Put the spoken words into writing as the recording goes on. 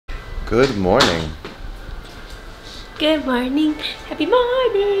Good morning. Good morning. Happy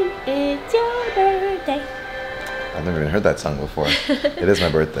morning. It's your birthday. I've never even heard that song before. It is my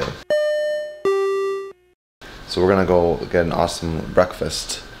birthday. So we're gonna go get an awesome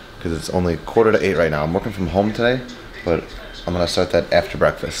breakfast because it's only 7:45 right now. I'm working from home today, but I'm gonna start that after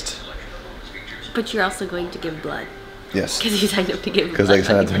breakfast. But you're also going to give blood. Yes. Because you signed up to give blood. Because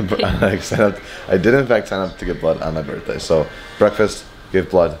I did in fact sign up to give blood on my birthday. So breakfast, give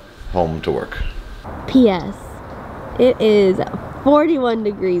blood, home to work. P.S. It is 41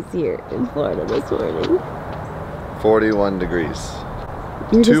 degrees here in Florida this morning. 41 degrees.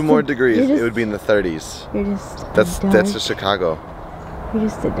 Two more degrees, it would be in the 30s. You're just That's just Chicago. You're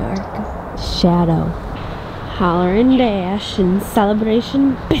just a dark shadow. Holler and dash in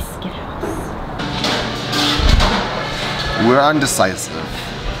Celebration Biscuit House. We're undecisive,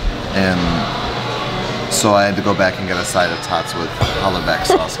 and so I had to go back and get a side of tots with hollaback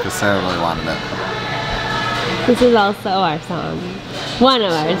sauce because Sarah really wanted it. This is also our song. One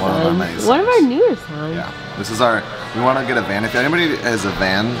of our songs. One of our newer songs. Yeah. This is our, we want to get a van. If anybody has a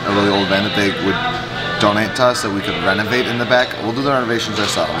van, a really old van that they would donate to us that we could renovate in the back, we'll do the renovations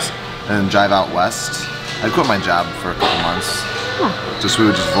ourselves and then drive out west. I quit my job for a couple months. Yeah. We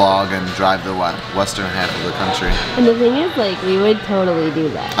would just vlog and drive the western half of the country. And the thing is, like, we would totally do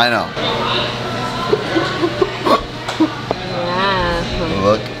that. I know. Yeah.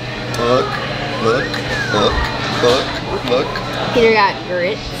 Look. Peter got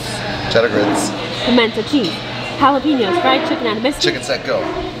grits. Cheddar grits. Pimento cheese. Jalapenos, fried chicken on a biscuit. Chicken set go.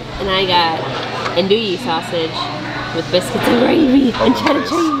 And I got andouille sausage with biscuits and gravy and cheddar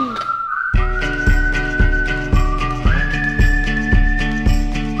cheese.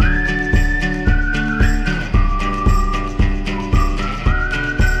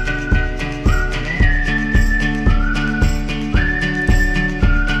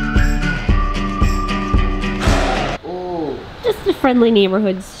 Friendly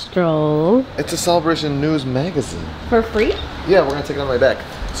neighborhood stroll. It's a Celebration News magazine. For free? Yeah, we're gonna take it on the way back.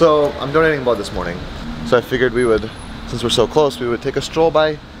 So I'm donating blood this morning. So I figured we would, since we're so close, we would take a stroll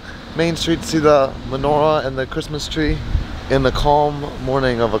by Main Street to see the menorah and the Christmas tree in the calm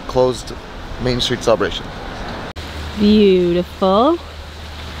morning of a closed Main Street celebration. Beautiful.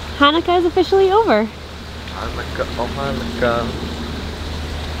 Hanukkah is officially over. Hanukkah, oh Hanukkah.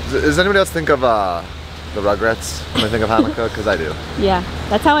 Does anybody else think of the Rugrats when I think of Hanukkah? Because I do. Yeah,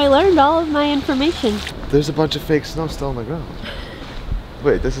 that's how I learned all of my information. There's a bunch of fake snow still on the ground.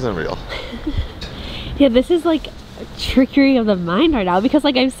 Wait, this isn't real. Yeah, this is like a trickery of the mind right now because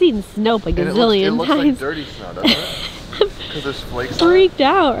like I've seen Snope a gazillion times. It looks like dirty snow, doesn't it? Because there's flakes on it. Freaked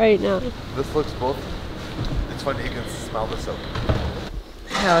out right now. This looks both. It's funny, you can smell the soap.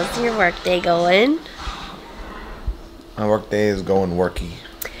 How's your work day going? My work day is going worky.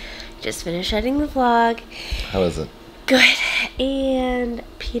 Just finished editing the vlog. How is it? Good. And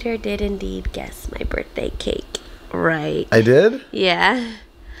Peter did indeed guess my birthday cake right. I did? Yeah.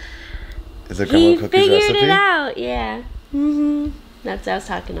 Is it Grandma Cookie's recipe? He figured it out, yeah. That's what I was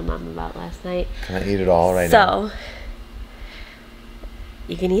talking to Mom about last night. Can I eat it all right now? So,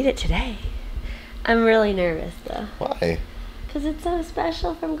 you can eat it today. I'm really nervous though. Why? Because it's so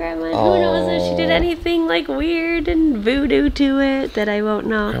special from Grandma. And who knows if she did anything like weird and voodoo to it that I won't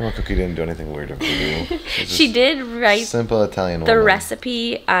know. Grandma Cookie didn't do anything weird or voodoo. She did write simple Italian the woman.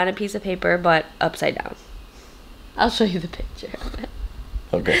 recipe on a piece of paper, but upside down. I'll show you the picture of it.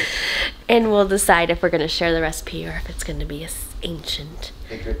 Okay. And we'll decide if we're going to share the recipe or if it's going to be an ancient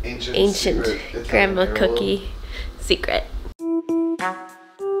Grandma Cookie secret.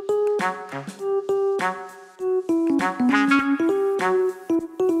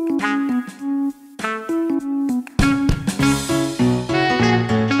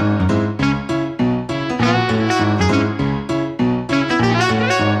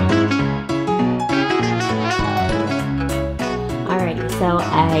 So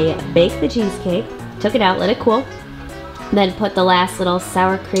I baked the cheesecake, took it out, let it cool, then put the last little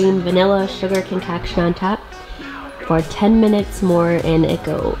sour cream, vanilla, sugar concoction on top for 10 minutes more and it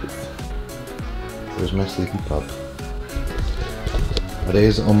goes. There's my sleepy pup. My day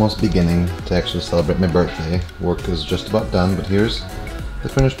is almost beginning to actually celebrate my birthday. Work is just about done, but here's the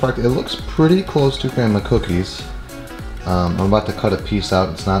finished product. It looks pretty close to Grandma Cookie's. I'm about to cut a piece out.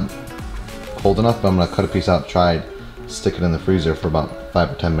 It's not cold enough, but I'm going to cut a piece out, stick it in the freezer for about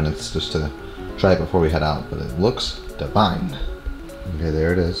 5 or 10 minutes just to try it before we head out, but it looks divine. Okay,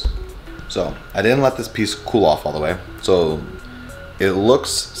 there it is. So I didn't let this piece cool off all the way, so it looks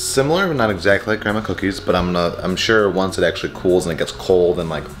similar but not exactly like Grandma Cookie's, but I'm sure once it actually cools and it gets cold and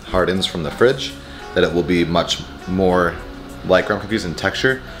like hardens from the fridge that it will be much more like graham cookies in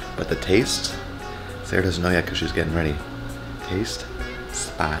texture, but the taste, Sarah doesn't know yet because she's getting ready. Taste,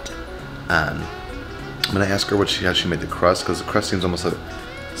 spot on. I'm gonna ask her how she made the crust, because the crust seems almost like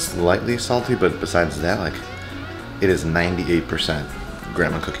slightly salty, but besides that, like, it is 98%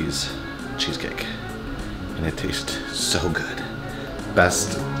 grandma cookies cheesecake, and it tastes so good.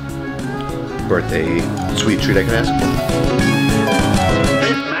 Best birthday sweet treat I can ask for.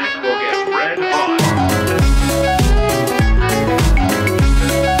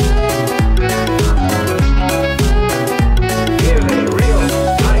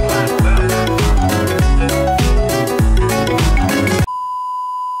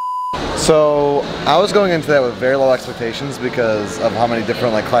 So I was going into that with very low expectations because of how many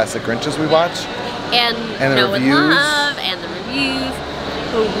different like classic Grinches we watch. And the reviews. Love and the reviews.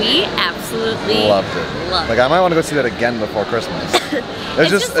 But we absolutely loved it. Like I might want to go see that again before Christmas. It's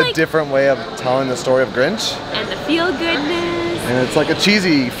just a different way of telling the story of Grinch. And the feel-goodness. And it's like a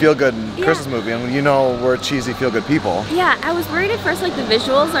cheesy feel-good Christmas movie, and you know we're cheesy feel-good people. Yeah, I was worried at first, like the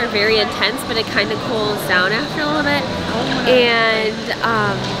visuals are very intense, but it kind of cools down after a little bit. And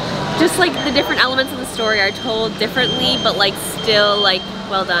just like the different elements of the story are told differently, but like still like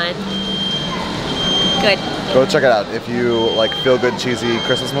well done. Good. Go check it out if you like feel good cheesy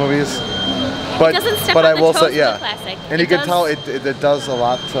Christmas movies. But it doesn't step on the toes of the classic. And you can tell it does a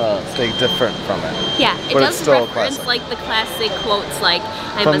lot to stay different from it. Yeah, it does reference like the classic quotes, like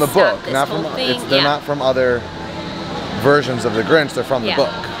I'm from the book, not from they're not from other versions of the Grinch. They're from the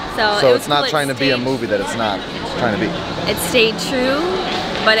book. So it's not trying to be a movie that it's not trying to be. It stayed true,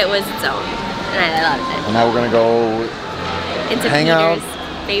 but it was its own, and I loved it. And now we're gonna go into hang Peter's out.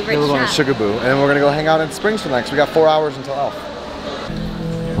 Favorite we're going to Sugarboo, and then we're gonna go hang out in Springsville next. We got 4 hours until Elf.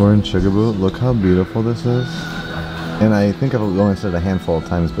 We're in Sugarboo. Look how beautiful this is. And I think I've only said it a handful of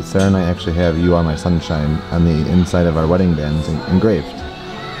times, but Sarah and I actually have "You Are My Sunshine" on the inside of our wedding bands engraved.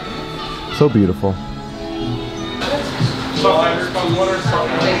 So beautiful.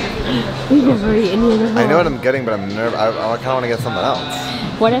 We've never eaten it before. I know what I'm getting, but I'm nervous. I kind of want to get something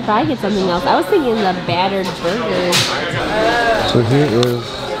else. What if I get something else? I was thinking the battered burgers. So here is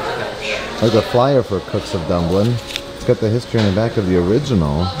like a flyer for Cookes of Dublin. It's got the history on the back of the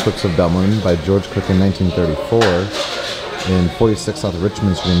original Cookes of Dublin by George Cook in 1934 in 46 South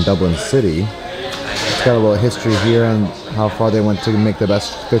Richmond Street in Dublin City. It's got a little history here on how far they went to make the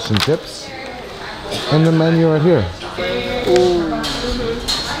best fish and chips. And the menu right here. Ooh.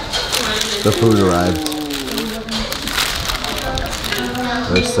 The food arrived.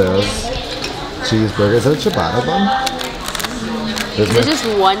 There's Sarah's cheeseburger. Is that a ciabatta bun? Is it just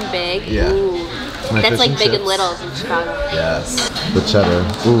one big? Yeah. Ooh. That's like big and littles in Chicago. Yes. The cheddar.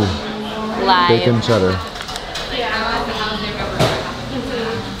 Ooh. Live. Bacon cheddar.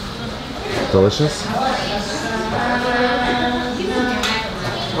 Delicious.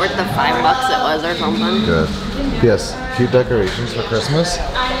 Worth the $5 it was or something. Good. Yes. Cute decorations for Christmas.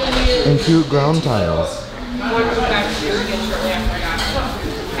 And cute ground tiles.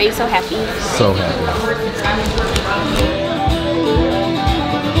 Are you so happy? So happy.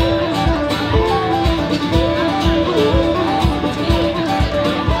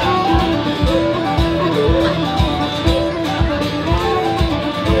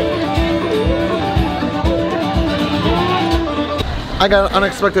 I got an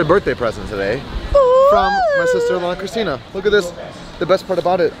unexpected birthday present today from my sister-in-law Christina. Look at this. The best part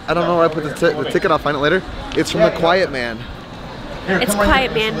about it, I don't know where I put the ticket, I'll find it later. It's from the Quiet Man. It's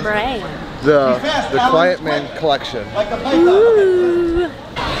Quiet Man Bray. The Quiet Man collection. Ooh.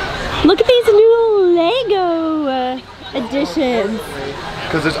 Look at these new Lego additions.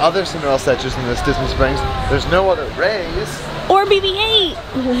 Because there's other Cinderella statues in this Disney Springs. There's no other Rays. Or BB-8.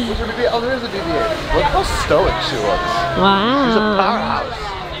 Oh, there is a BB-8. Look how stoic she looks. Wow. She's a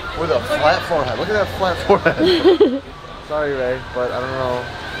powerhouse. With a flat forehead. Look at that flat forehead. Sorry, Ray, but I don't know.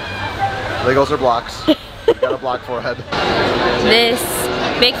 Legos are blocks. Got a block forehead. This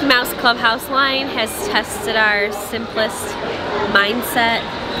Mickey Mouse Clubhouse line has tested our simplest mindset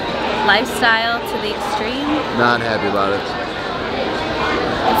lifestyle to the extreme. Not happy about it.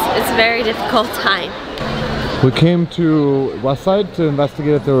 It's a very difficult time. We came to Westside to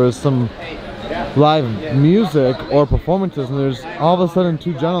investigate if there was some live music or performances, and there's all of a sudden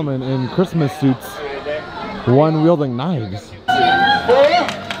two gentlemen in Christmas suits, one wielding knives.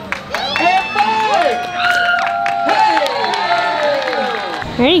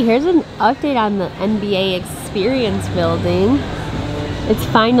 Alrighty, here's an update on the NBA Experience building. It's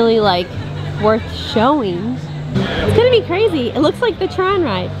finally like worth showing. It's gonna be crazy. It looks like the Tron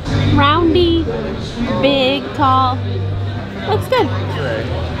ride. Roundy, big, tall. Looks good.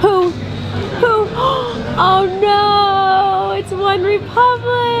 Who? Oh no, it's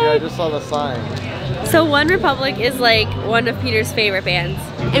OneRepublic. Yeah, I just saw the sign. So OneRepublic is like one of Peter's favorite bands.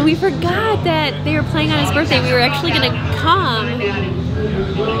 And we forgot that they were playing on his birthday. We were actually gonna come,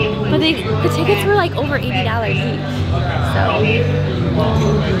 but the tickets were like over $80 each. So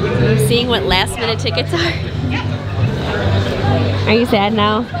we're seeing what last minute tickets are. Are you sad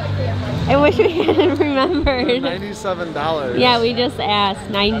now? I wish we had remembered. $97. Yeah, we just asked.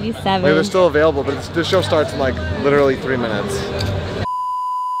 97. Wait, they're still available, but the show starts in like literally 3 minutes.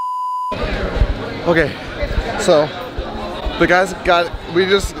 Okay, so the guys we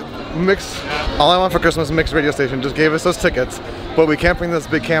just mixed, all I Want for Christmas mixed radio station just gave us those tickets, but we can't bring this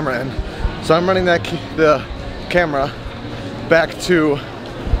big camera in. So I'm running the camera back to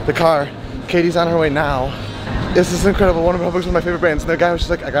the car. Katie's on her way now. This is incredible. OneRepublic's one of my favorite bands. And the guy was just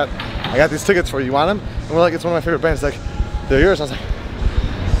like, I got these tickets for you. You want them? And we're like, it's one of my favorite bands. He's like, they're yours. I was like,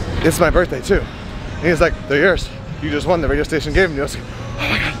 it's my birthday too. And he's like, they're yours. You just won. The radio station gave them to you. I was like, oh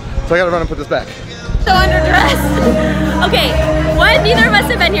my God. So I gotta run and put this back. So underdressed. Okay, one, neither of us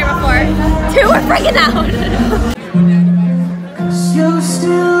have been here before. Two, we're freaking out. You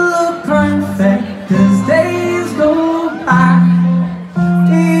still look perfect as days go by.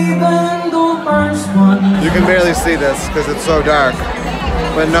 Even the first one. You can barely see this because it's so dark.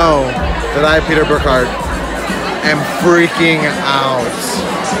 But know that I, Peter Brookhart, am freaking out.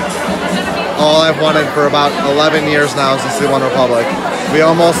 All I've wanted for about 11 years now is to see OneRepublic. We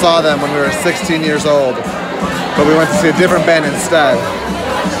almost saw them when we were 16 years old, but we went to see a different band instead.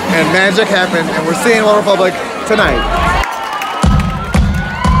 And magic happened, and we're seeing OneRepublic tonight.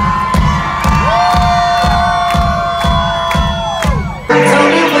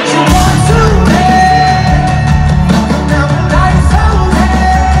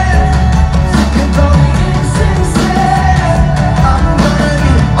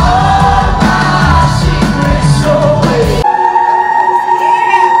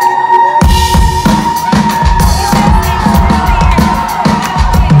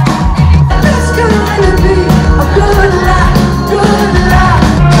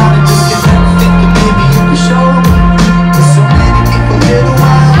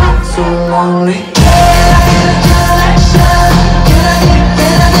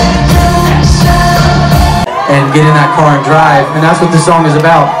 Get in that car and drive, and that's what this song is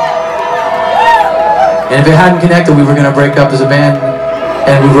about. And if it hadn't connected, we were going to break up as a band,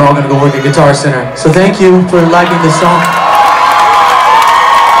 and we were all going to go work at Guitar Center. So thank you for liking this song.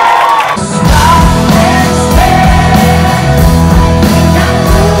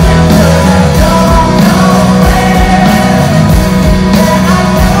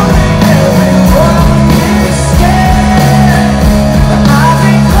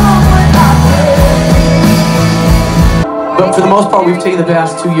 For the most part, we've taken the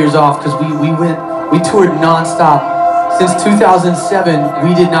past 2 years off because we toured non-stop. Since 2007,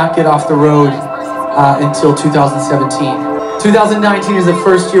 we did not get off the road until 2017. 2019 is the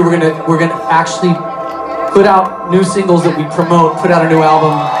first year we're gonna actually put out new singles that we promote, put out a new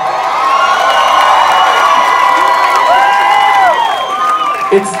album.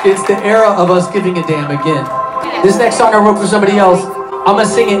 It's the era of us giving a damn again. This next song I wrote for somebody else, I'm gonna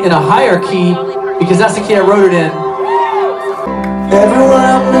sing it in a higher key because that's the key I wrote it in. Everywhere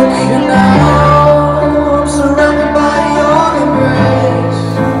I'm looking now, I'm surrounded by your embrace.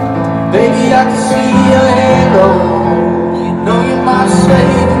 Baby, I can see your halo. You know you're my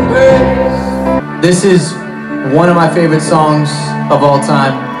saving grace. This is one of my favorite songs of all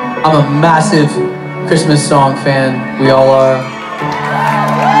time. I'm a massive Christmas song fan. We all are.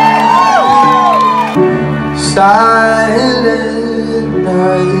 Silent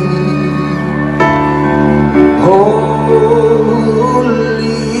night. Holy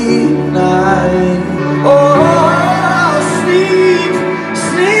night. Oh, sleep,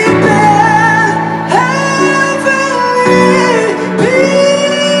 sleep in heavenly peace.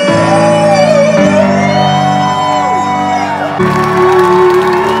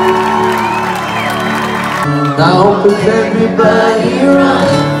 I hope if everybody around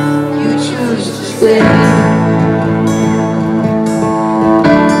you choose to stay.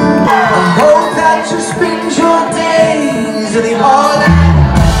 You spend your days in the all night.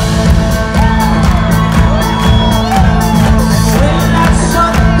 When that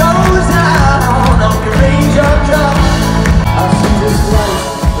sun goes down on your range of drum, I see this light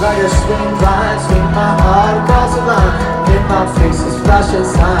like a swing blind, swing my heart across the line. In my face is flashing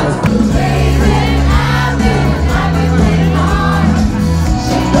signs. Baby, I've been waiting on.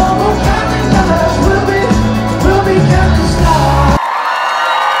 No more counting numbers, we'll be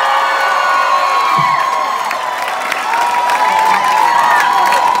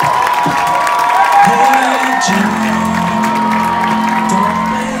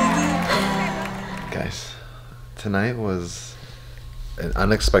Tonight was an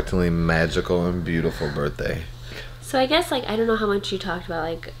unexpectedly magical and beautiful birthday. So I guess, like, I don't know how much you talked about,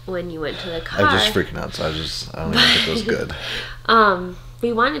 like, when you went to the car. I was just freaking out, so I don't even think it was good.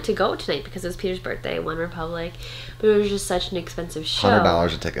 We wanted to go tonight because it was Peter's birthday, OneRepublic, but it was just such an expensive show.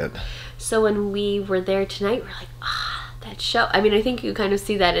 $100 a ticket. So when we were there tonight, we're like, that show. I mean, I think you kind of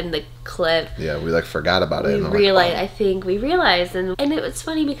see that in the clip. Yeah, we like forgot about it. We realized, I think we realized, and it was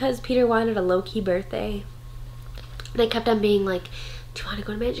funny because Peter wanted a low-key birthday. And I kept on being like, do you want to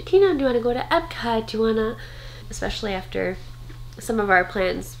go to Magic Kingdom? Do you want to go to Epcot? Do you want to... Especially after some of our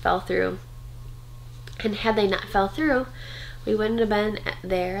plans fell through. And had they not fell through, we wouldn't have been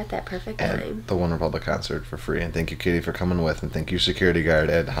there at that perfect time. The OneRepublic concert for free. And thank you, Katie, for coming with. And thank you, security guard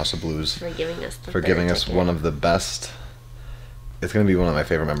at House of Blues. For giving us the one of the best... It's going to be one of my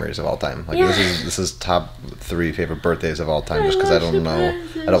favorite memories of all time. Like, this is top 3 favorite birthdays of all time, just because I don't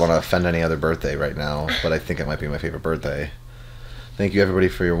want to offend any other birthday right now, but I think it might be my favorite birthday. Thank you, everybody,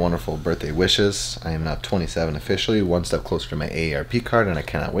 for your wonderful birthday wishes. I am now 27 officially, one step closer to my AARP card, and I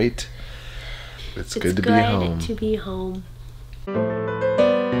cannot wait. It's good to be home. It's good to be home.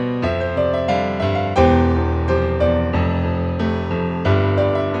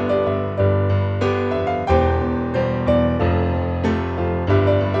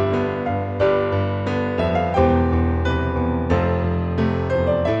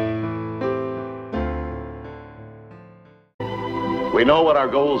 We know what our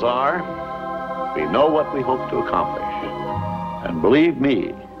goals are. We know what we hope to accomplish. And believe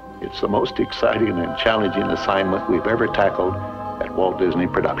me, it's the most exciting and challenging assignment we've ever tackled at Walt Disney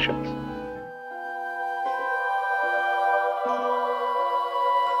Productions.